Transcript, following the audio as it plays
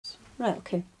Right,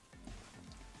 okay.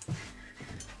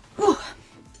 Whew.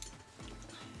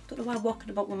 Don't know why I'm walking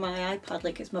about with my iPad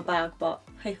like it's my bag, but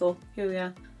hey ho, here we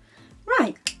are.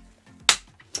 Right.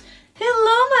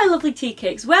 Hello my lovely tea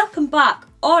cakes, welcome back,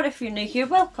 or if you're new here,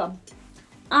 welcome.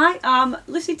 I am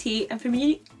LucyTea, and from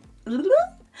me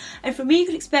you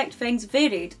can expect things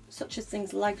varied, such as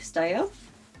things lifestyle.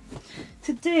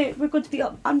 Today we're going to be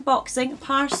unboxing a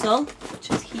parcel,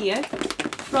 which is here,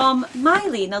 from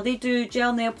Mylee. Now they do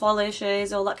gel nail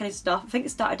polishes, all that kind of stuff. I think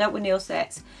it started out with nail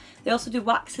sets. They also do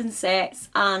waxing sets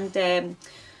and those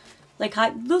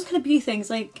kind of beauty things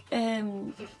like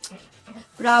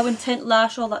brow and tint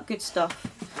lash, all that good stuff.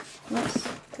 Let's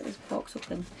get this box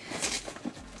open.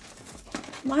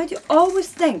 Why do you always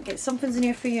think it's something's in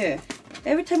here for you?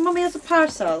 Every time Mummy has a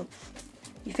parcel,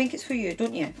 you think it's for you,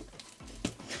 don't you?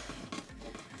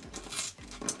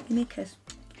 Give me a kiss.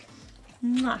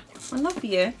 Mwah. I love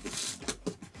you.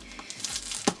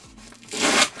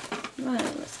 Right,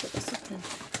 let's get this open.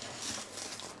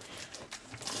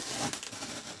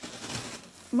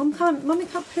 Mummy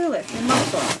can't pull it from the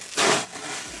muscle.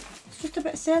 It's just a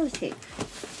bit of sellotape.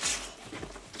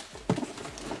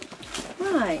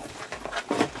 Right.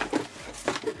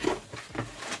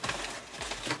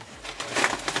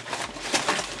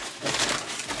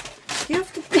 You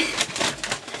have to be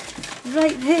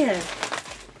right there.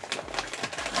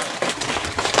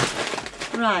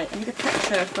 Right, I need a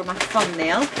picture for my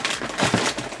thumbnail.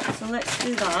 So let's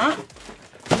do that.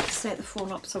 Let's set the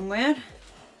phone up somewhere.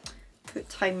 Put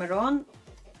timer on.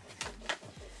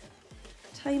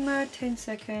 Timer, 10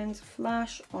 seconds,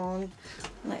 flash on.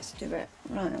 Let's do it.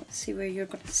 Right, let's see where you're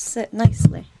going to sit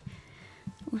nicely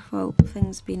without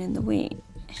things being in the way.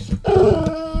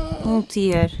 Oh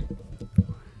dear.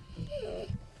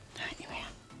 Anyway.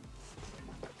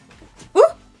 Ooh!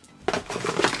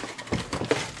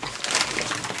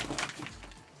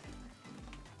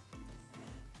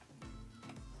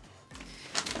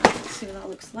 Right, let's see what that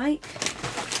looks like.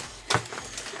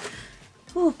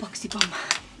 Oh, Bugsy bum.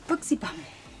 Bugsy bum.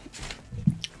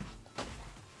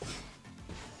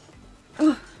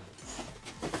 Oh.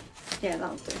 Yeah,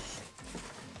 that'll do.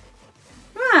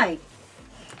 Right.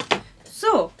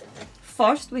 So,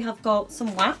 first we have got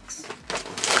some wax.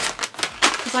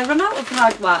 Because I run out of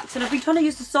hard wax and I've been trying to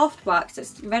use the soft wax.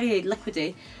 It's very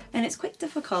liquidy and it's quite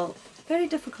difficult. Very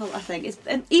difficult, I think. It's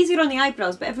easier on the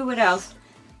eyebrows, but everywhere else,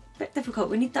 a bit difficult.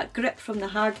 We need that grip from the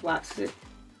hard wax. It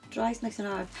dries nice and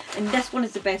hard. And this one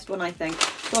is the best one, I think.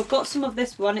 So I've got some of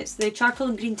this one. It's the charcoal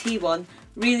and green tea one.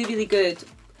 Really, really good.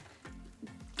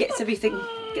 Gets everything,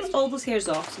 gets all those hairs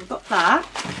off. So we've got that.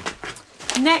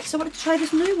 Next, I wanted to try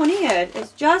this new one here.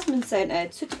 It's jasmine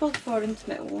scented, suitable for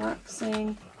intimate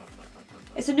waxing.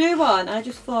 It's a new one. I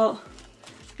just thought,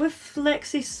 with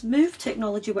Flexi Smooth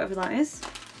technology, whatever that is.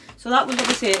 So that one's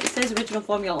obviously, it says original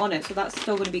formula on it, so that's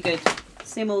still going to be good.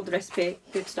 Same old recipe,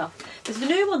 good stuff. There's the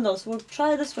new one though, so we'll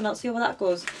try this one out, see how that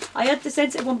goes. I had the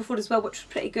sensitive one before as well, which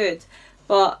was pretty good,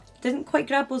 but didn't quite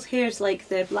grab those hairs like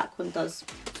the black one does.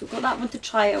 So we've got that one to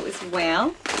try out as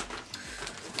well.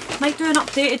 Might do an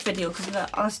updated video because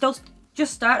I still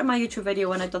just started my YouTube video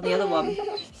when I'd done the other one.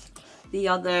 The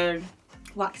other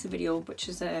waxing video, which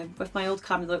is with my old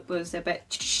camera, that was a bit.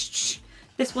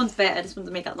 This one's better. This one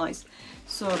doesn't make that noise.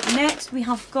 So next we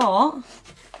have got.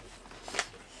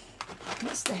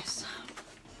 What's this?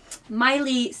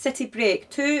 Mylee City Break.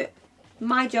 2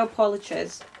 My Gel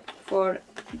polishes for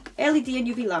LED and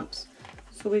UV lamps.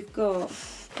 So we've got,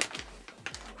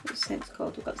 what's this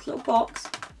called? We've got this little box.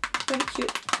 Very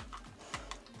cute.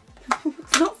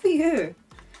 It's not for you.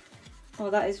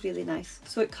 Oh, that is really nice.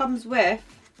 So it comes with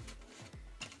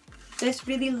this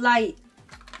really light,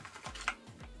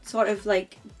 sort of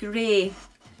like grey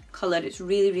colour. It's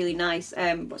really, really nice.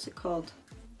 What's it called?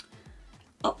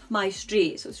 Up My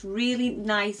Street. So it's really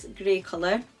nice grey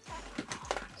colour.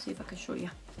 See if I can show you.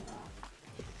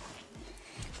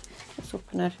 Let's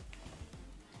open her.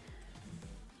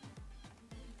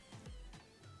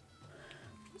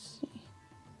 Let's see.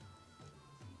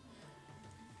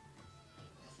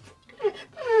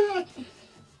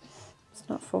 It's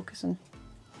not focusing.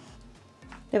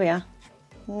 There we are.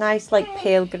 Nice like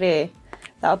pale grey.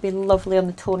 That'll be lovely on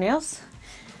the toenails.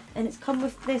 And it's come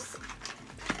with this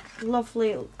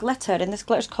lovely glitter, and this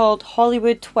glitter's called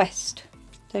Hollywood Twist.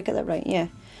 Did I get that right? Yeah.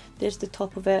 There's the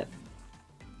top of it.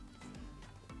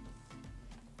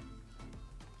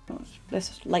 Oh,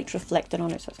 this light's reflecting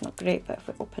on it, so it's not great, but if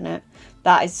we open it,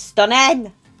 that is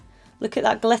stunning! Look at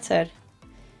that glitter.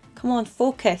 Come on,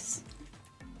 focus.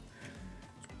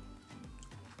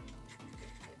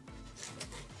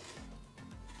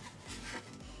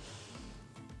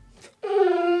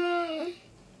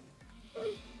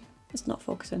 It's not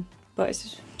focusing, but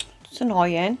it's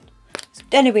annoying.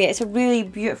 Anyway, it's a really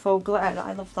beautiful glitter.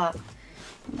 I love that.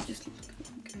 Just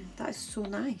that is so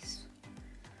nice.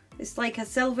 It's like a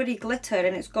silvery glitter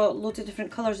and it's got loads of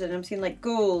different colours in it. I'm seeing like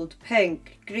gold,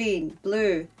 pink, green,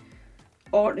 blue,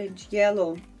 orange,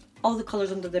 yellow. All the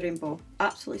colours under the rainbow.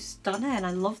 Absolutely stunning.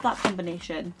 I love that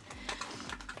combination.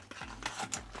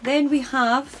 Then we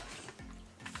have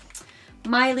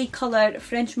Mylee Colour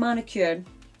French Manicure.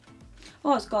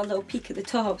 Oh, it's got a little peek at the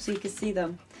top so you can see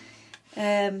them.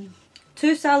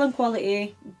 2 salon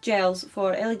quality gels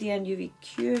for LED and UV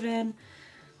curing.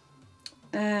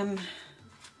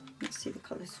 Let's see the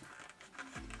colours.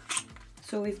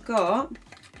 So we've got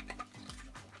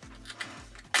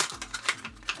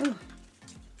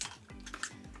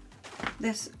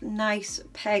this nice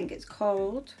pink. It's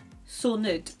called So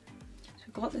Nude. So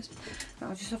we've got this.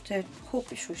 I'll just have to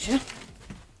hope it shows you.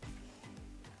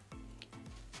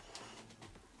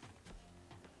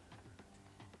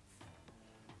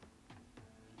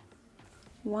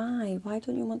 Why? Why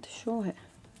don't you want to show it?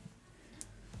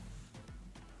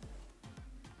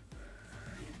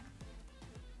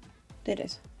 There it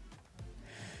is.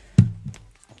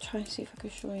 I'll try and see if I can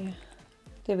show you.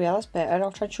 There we are, that's better.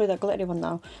 I'll try and show you that glittery one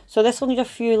now. So this will need a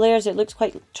few layers. It looks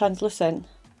quite translucent.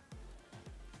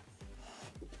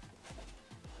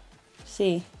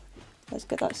 See, let's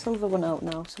get that silver one out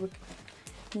now so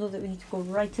we know that we need to go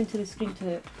right into the screen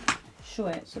to show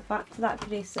it. So back to that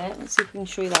grey set. Let's see if we can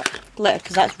show you that glitter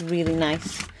because that's really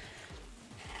nice.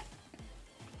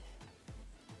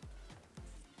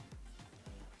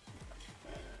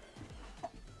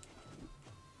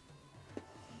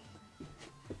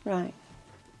 Right.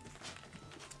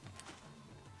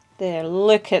 There,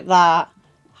 look at that.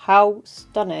 How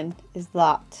stunning is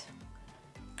that?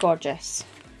 Gorgeous.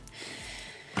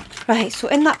 Right, so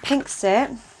in that pink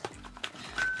set,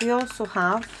 we also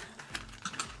have,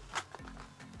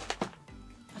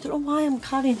 I don't know why I'm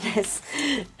carrying this.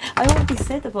 I already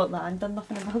said about that and done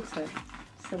nothing about it.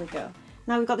 So there we go.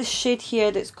 Now we've got this shade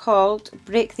here that's called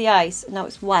Break the Ice. Now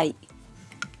it's white.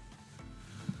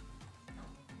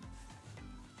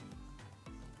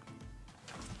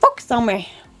 Focus on me.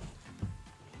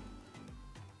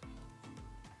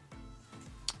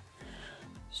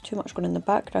 There's too much going in the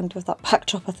background with that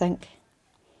backdrop, I think.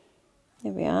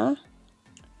 There we are.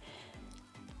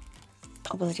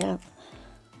 Oh, well, yeah.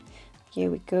 Here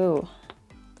we go.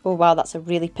 Oh wow, that's a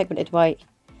really pigmented white.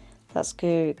 That's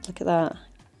good. Look at that.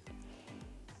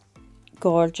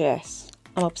 Gorgeous.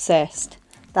 I'm obsessed.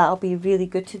 That'll be really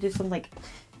good to do some, like,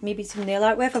 maybe some nail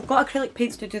art with. I've got acrylic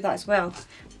paints to do that as well.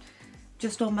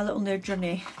 Just on my little nerd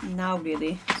journey now,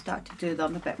 really. Start to do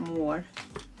them a bit more.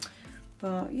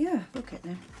 But yeah, look at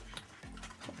them.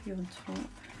 Pop you on top.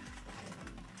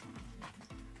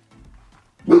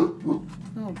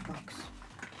 Oh, bugs.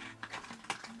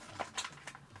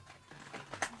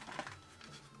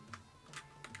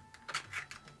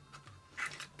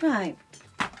 Right,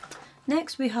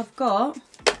 next we have got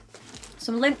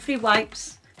some lint-free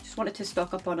wipes. Just wanted to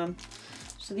stock up on them.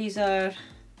 So these are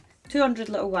 200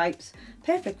 little wipes,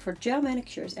 perfect for gel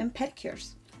manicures and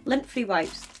pedicures. Lint-free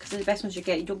wipes, because they're the best ones you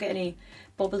get. You don't get any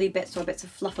bobbly bits or bits of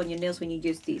fluff on your nails when you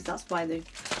use these. That's why they're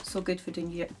so good for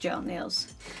doing your gel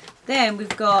nails. Then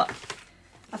we've got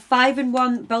a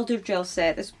 5-in-1 builder gel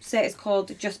set. This set is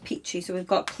called Just Peachy. So we've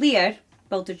got clear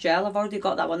builder gel. I've already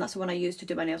got that one. That's the one I use to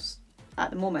do my nails at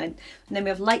the moment. And then we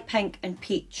have light pink and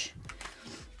peach.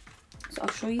 So I'll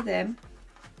show you them.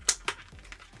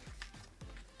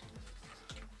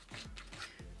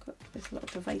 Got this little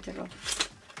divider on.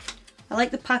 I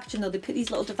like the packaging though. They put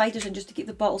these little dividers in just to keep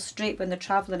the bottle straight when they're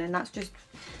travelling, and that's just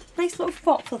a nice little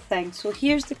thoughtful thing. So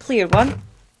here's the clear one.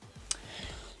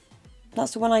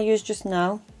 That's the one I used just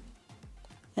now.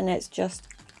 And it's just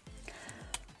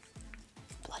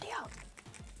bloody hell.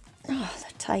 Oh,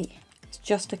 they're tight.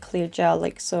 Just a clear gel,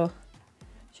 like so.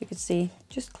 As you can see,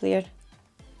 just clear.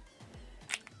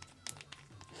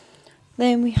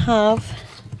 Then we have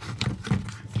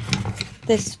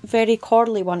this very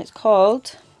corally one. It's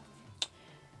called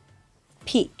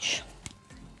Peach.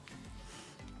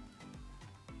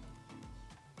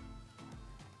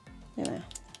 There.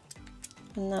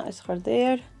 And that is her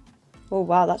there. Oh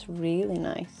wow, that's really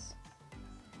nice.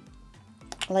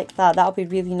 I like that. That'll be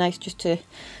really nice just to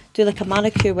do like a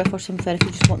manicure with or something. If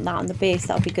you just want that on the base,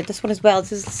 that'll be good. This one as well,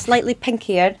 this is slightly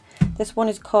pinkier. This one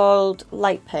is called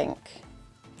light pink.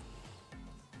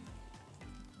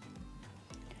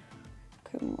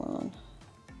 Come on.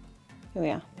 Here we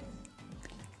are.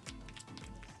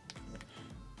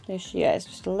 There she is,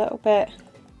 just a little bit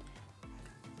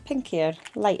pinkier,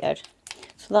 lighter.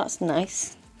 So that's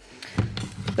nice.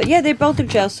 But yeah, they're builder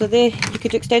gels, so you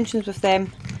could do extensions with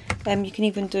them. You can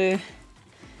even do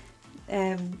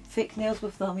fake nails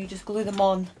with them. You just glue them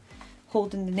on,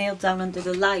 holding the nail down under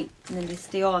the light, and then they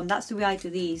stay on. That's the way I do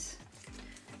these.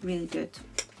 Really good.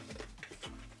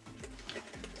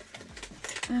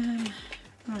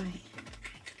 Right,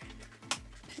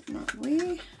 put that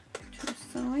away to the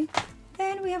side.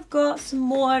 Then we have got some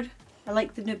more. I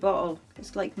like the new bottle.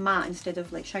 It's like matte instead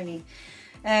of like shiny.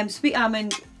 Sweet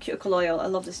almond cuticle oil. I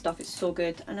love this stuff. It's so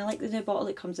good, and I like the new bottle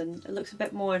it comes in. It looks a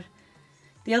bit more.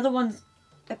 The other one's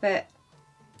a bit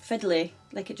fiddly,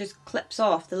 like it just clips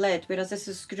off the lid, whereas this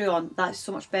is screw on. That's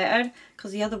so much better,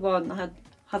 because the other one I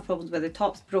have problems with. The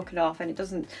top's broken off and it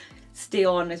doesn't stay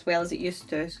on as well as it used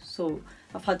to. So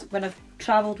when I've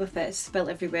travelled with it, it's spilt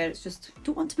everywhere. It's just,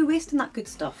 don't want to be wasting that good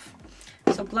stuff.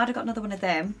 So I'm glad I got another one of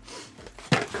them.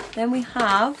 Then we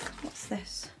have, what's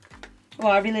this? Oh,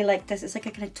 I really like this. It's like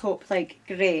a kind of taupe like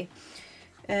grey.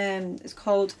 It's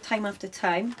called Time After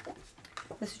Time.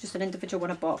 This is just an individual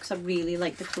one I bought because I really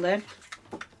like the colour.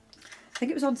 I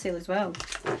think it was on sale as well.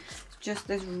 It's just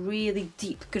this really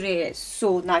deep grey. It's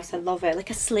so nice. I love it. Like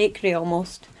a slate grey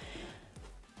almost.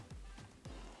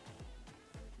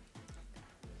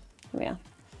 Yeah.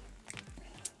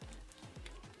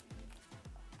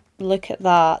 Look at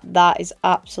that. That is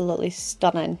absolutely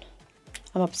stunning.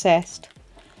 I'm obsessed.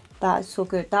 That is so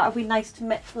good. That would be nice to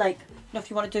mix, like, you know, if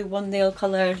you want to do one nail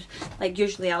colour, like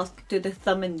usually I'll do the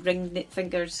thumb and ring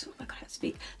fingers. Oh my god, I can't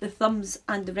speak. The thumbs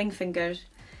and the ring fingers,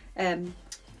 a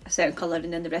certain colour,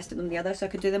 and then the rest of them the other. So I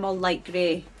could do them all light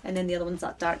grey, and then the other one's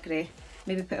that dark grey.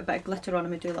 Maybe put a bit of glitter on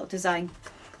them and do a little design.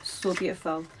 So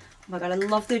beautiful. Oh my god, I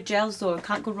love their gels though. I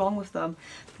can't go wrong with them.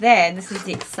 Then this is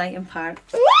the exciting part.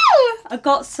 I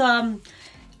got a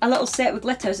little set with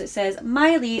glitters. It says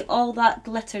Mylee, all that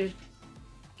glitter.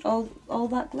 All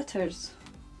that glitters.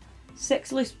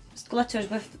 6 loose glitters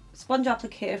with sponge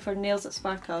applicator for nails that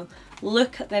sparkle.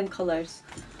 Look at them colours.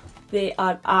 They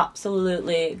are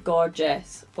absolutely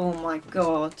gorgeous. Oh my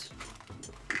god.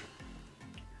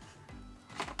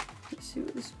 Let's see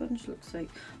what the sponge looks like.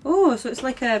 Oh, so it's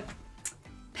like a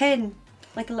pen,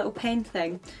 like a little pen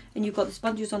thing, and you've got the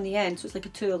sponges on the end, so it's like a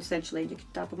tool essentially, and you can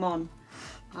dab them on.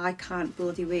 I can't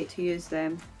bloody wait to use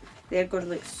them. They're going to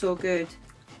look so good.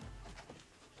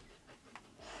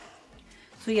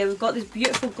 So yeah, we've got this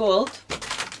beautiful gold.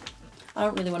 I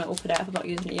don't really want to open it if I'm not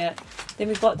using it yet. Then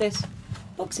we've got this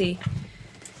boxy.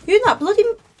 Using that bloody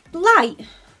light.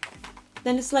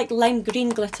 Then it's like lime green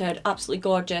glitter, absolutely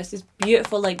gorgeous. This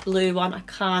beautiful like blue one,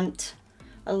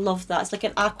 I love that. It's like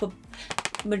an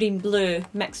aquamarine blue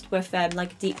mixed with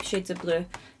like deep shades of blue.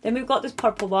 Then we've got this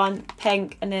purple one,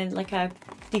 pink, and then like a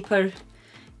deeper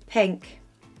pink.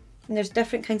 And there's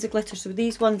different kinds of glitter. So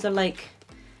these ones are like,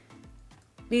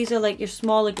 these are like your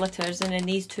smaller glitters, and then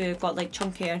these two have got like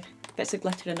chunkier bits of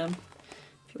glitter in them.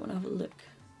 If you want to have a look.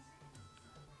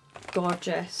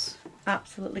 Gorgeous.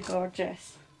 Absolutely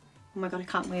gorgeous. Oh my god, I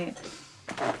can't wait.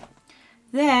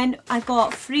 Then I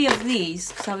got 3 of these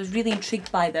because I was really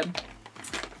intrigued by them.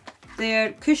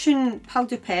 They're cushion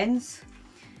powder pens,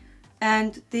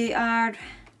 and they are,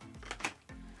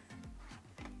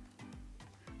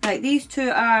 right, these two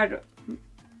are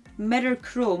mirror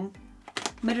chrome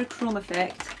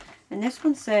effect, and this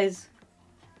one says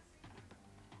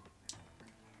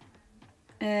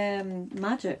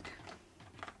magic.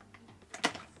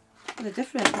 Oh, they're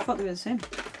different. I thought they were the same.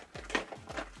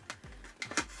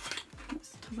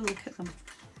 Let's have a look at them.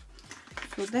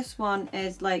 So this one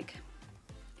is like,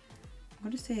 I'm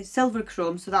going to say silver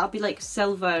chrome, so that'll be like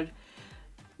silver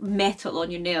metal on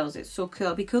your nails. It's so cool.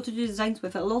 It'll be cool to do designs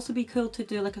with it. It'll also be cool to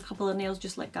do like a couple of nails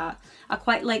just like that. I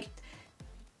quite like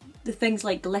the things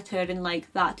like glitter and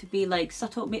like that to be like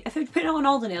subtle. If I put it on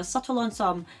all the nails, subtle on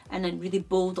some and then really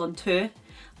bold on 2. I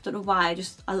don't know why,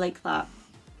 I like that.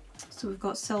 So we've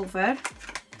got silver.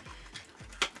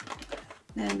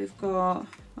 Then we've got,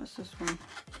 what's this one?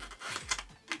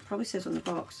 It probably says on the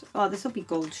box. Oh, this will be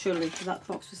gold surely, because that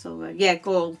box was silver. Yeah,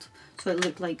 gold. So it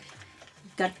looked like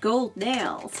you've got gold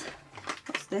nails.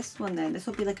 What's this one then? This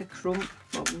will be like a chrome.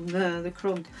 Oh, no, the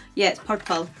chrome. Yeah, it's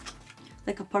purple.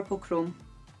 Like a purple chrome.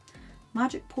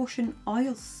 Magic Potion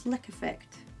Oil Slick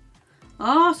Effect.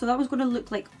 Oh, so that was going to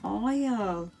look like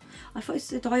oil. I thought it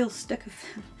said oil stick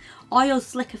effect. Oil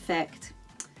Slick Effect.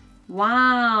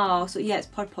 Wow. So yeah, it's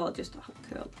purple. Just oh,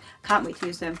 cool. Can't wait to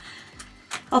use them.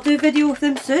 I'll do a video with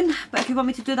them soon. But if you want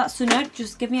me to do that sooner,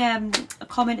 just give me a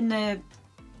comment in the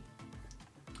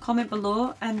comment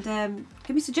below, and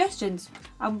give me suggestions.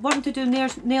 I'm wanting to do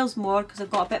nails more because I've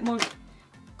got a bit more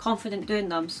confident doing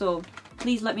them. So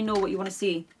please let me know what you want to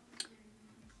see.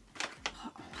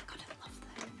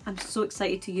 I'm so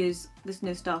excited to use this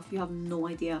new stuff. You have no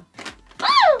idea.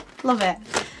 Love it.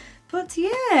 But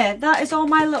yeah, that is all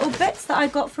my little bits that I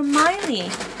got from Mylee.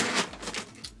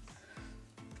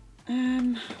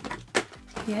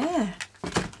 Yeah,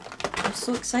 I'm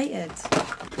so excited.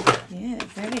 Yeah,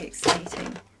 very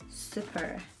exciting.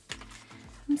 Super.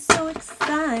 I'm so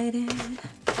excited.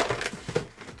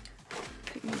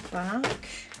 Put you back.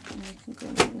 And you can go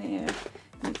in there.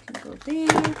 You can go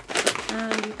there.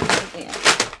 And you can go there.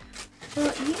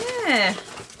 But yeah,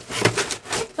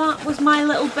 that was my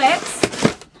little bits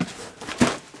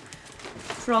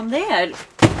from there.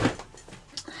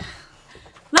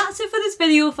 That's it for this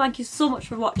video. Thank you so much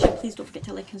for watching. Please don't forget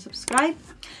to like and subscribe.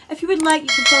 If you would like, you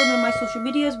can follow me on my social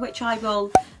medias, which I will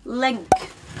link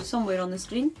somewhere on the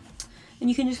screen. And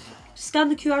you can just scan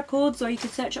the QR codes or you can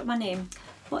search up my name.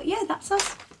 But yeah, that's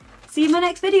us. See you in my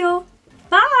next video.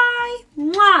 Bye!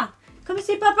 Mwah! Come and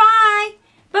say bye-bye.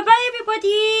 Bye-bye,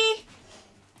 everybody.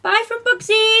 Bye from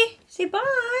Bugsy. Say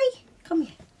bye. Come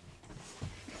here.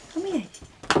 Come here.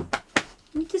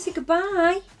 You need to say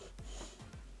goodbye.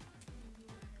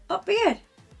 Up here.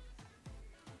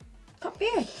 Up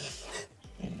here.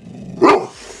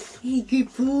 Hey,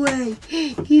 good boy.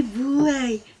 Good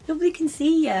boy. Nobody can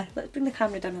see you. Let's bring the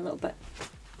camera down a little bit.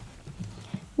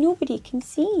 Nobody can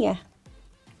see you.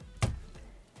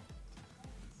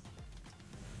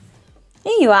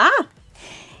 There you are.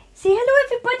 Say hello,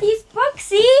 everybody. It's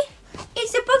Bugsy.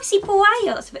 It's a Bugsy boy.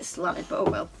 Oh, that's a bit slanted, but oh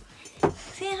well.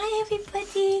 Say hi,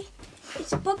 everybody.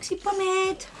 It's Bugsy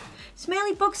Pomade.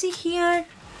 Smelly Bugsy here.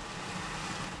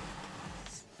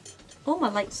 Oh, my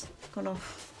light's gone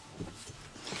off.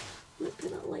 Let's put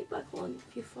that light back on.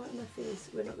 If you fart in my face,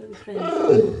 we're not really friends.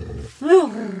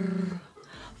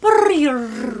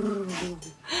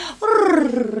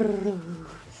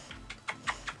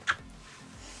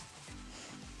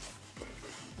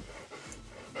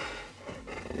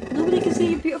 Nobody can see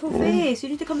your beautiful face. You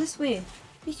need to come this way.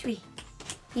 This way.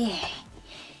 Yeah.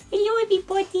 Hello,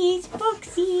 everybody. It's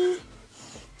Bugsy.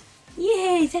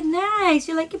 Yeah, is that nice?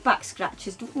 You like your back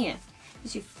scratches, don't you?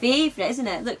 It's your favourite, isn't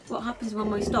it? Look what happens when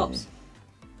Mummy stops.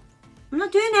 I'm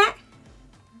not doing it.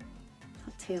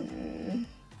 That tail.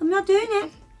 I'm not doing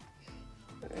it.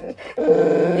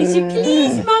 Is you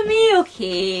please, Mummy?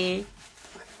 Okay.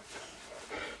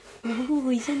 Oh,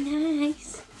 is that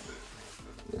nice?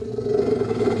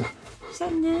 Is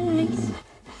that nice?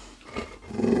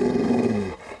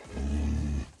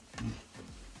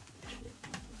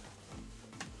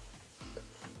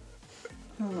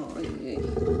 Oh,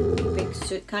 you big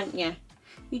sook, aren't you?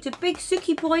 You're a big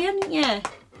sooky boy, aren't you?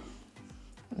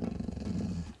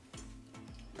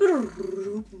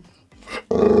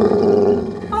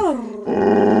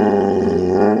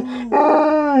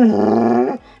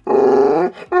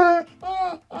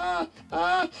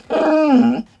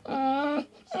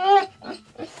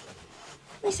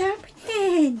 What's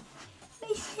happening?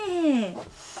 What's it?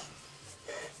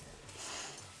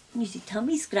 You see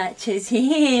tummy scratches.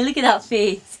 Hey, look at that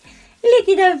face. Look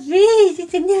at that face.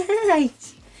 It's a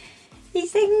nice.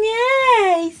 It's a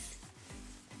nice.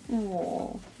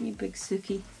 Oh, you big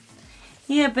sookie.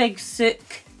 You big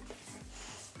sook.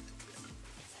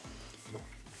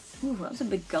 Oh, that was a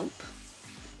big gulp.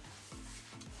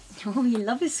 Oh, you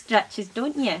love his scratches,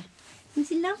 don't you?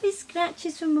 You love his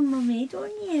scratches from my mummy,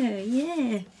 don't you?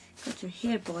 Yeah. Got your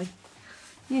hair, boy.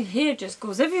 Your hair just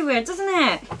goes everywhere, doesn't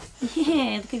it?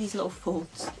 Yeah, look at these little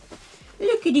folds.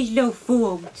 Look at these little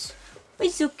folds.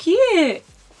 It's so cute.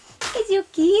 It's so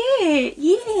cute.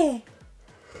 Yeah.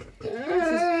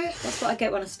 That's what I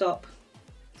get when I stop.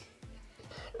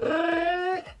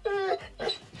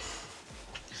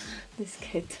 This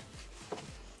kid.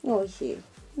 Oh, it's you.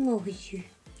 Oh, it's you.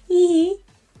 Yeah.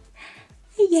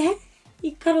 Yeah.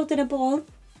 You cuddled in a ball.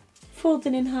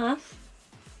 Folded in half.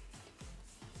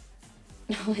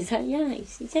 Oh, is that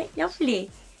nice? Is that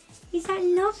lovely? Is that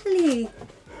lovely?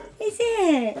 Is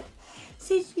it?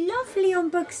 So it's lovely on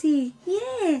Bugsy.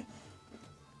 Yeah.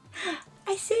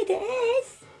 I said it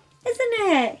is. Isn't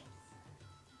it?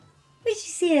 What's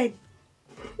she saying?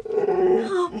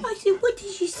 Oh, I said, what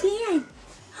is she saying?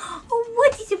 Oh,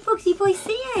 what is the Bugsy boy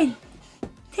saying?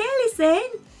 Tell us then.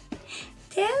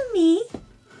 Tell me.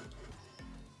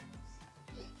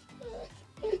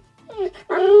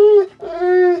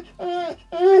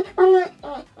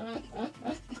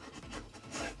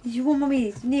 Do you want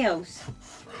Mummy's nails?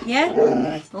 Yeah?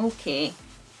 Okay.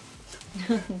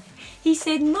 He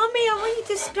said, Mummy, I want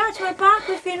you to scratch my back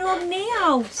with your own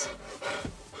nails.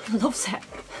 Loves it.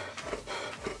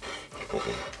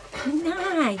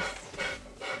 Nice.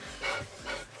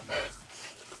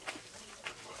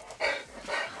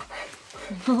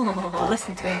 Oh,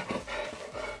 listen to him.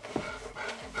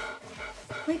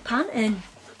 Why are you panting?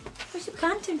 What's you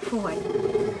panting for?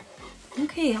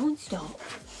 Okay, I won't stop.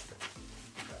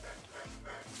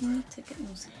 I need to get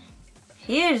those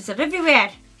hairs are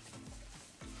everywhere.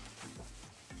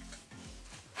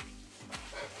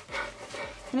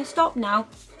 Can I stop now?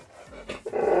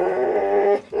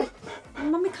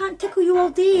 Mummy can't tickle you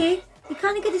all day. You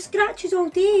can't get the scratches all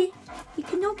day. You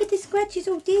cannot get the scratches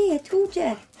all day, I told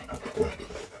you.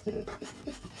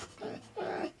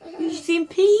 You're saying,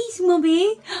 please,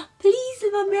 Mummy. Please,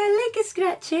 Mummy, I like the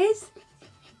scratches.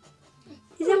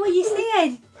 Is that what you're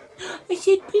saying? I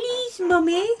said, please,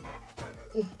 Mummy.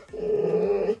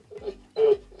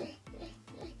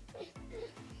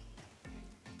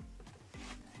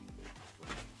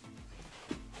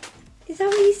 Is that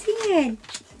what you're saying?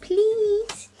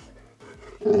 Please.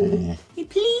 Hey,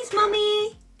 please,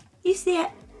 Mummy. You say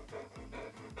it.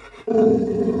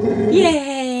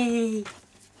 Yay.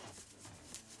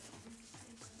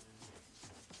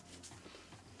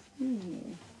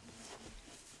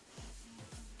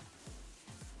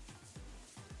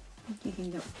 You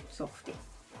can go softy.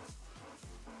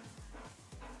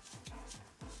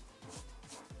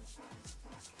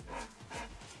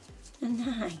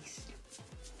 Nice.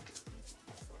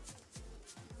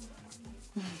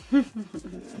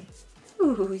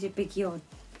 Oh, he's a big yawn.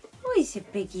 Oh, he's a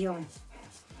big yawn.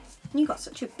 You got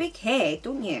such a big head,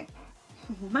 don't you?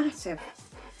 Massive.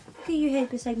 Look at your head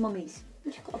beside Mummy's.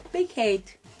 You've got a big head.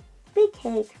 Big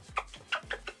head.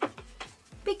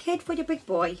 Big head for the big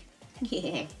boy.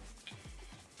 Yeah.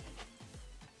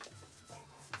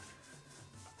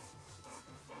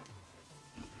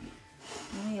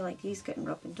 Oh, you like these getting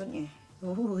rubbing, don't you?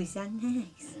 Oh, is that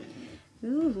nice?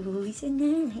 Ooh, is that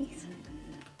nice?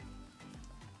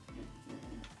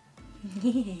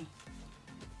 Yeah.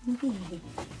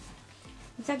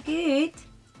 Is that good?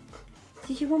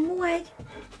 Does you want more?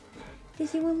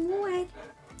 Does you want more?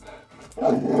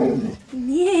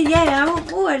 Yeah, I want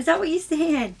more. Is that what you're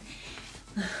saying?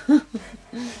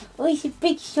 Oh, he's a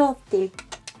big softy.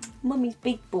 Mummy's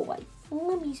big boy.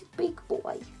 Mummy's a big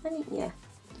boy, aren't you?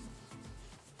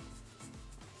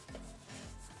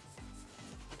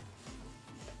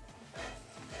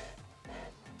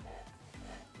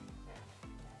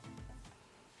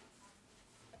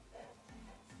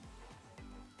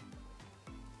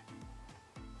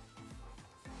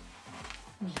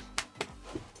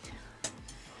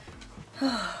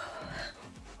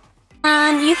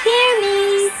 Can you hear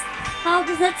me? How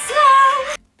does it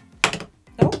sound?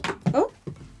 Oh,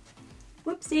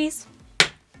 whoopsies.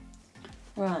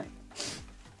 Right.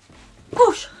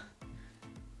 Push.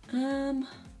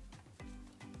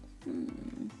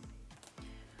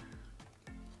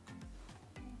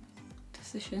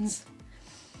 Decisions.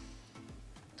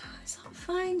 Is that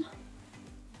fine?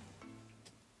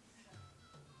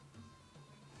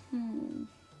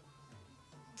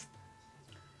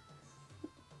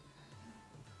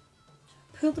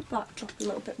 Pull the backdrop a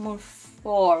little bit more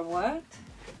forward.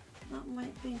 That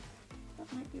might be what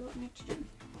I need to do.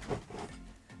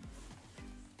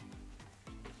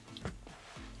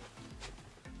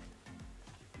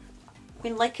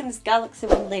 Been liking this Galaxy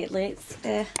one lately. It's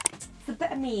a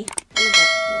bit of me. A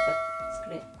little bit. It's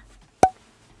great.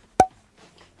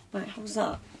 Right, how's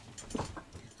that?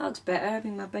 That looks better. I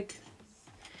mean, my big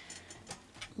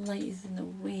light is in the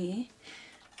way.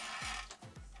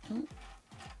 Oh.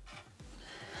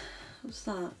 What's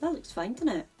that? That looks fine, doesn't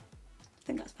it? I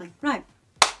think that's fine. Right.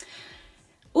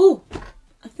 Oh,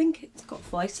 I think it's got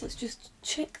voice. Let's just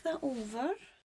check that over.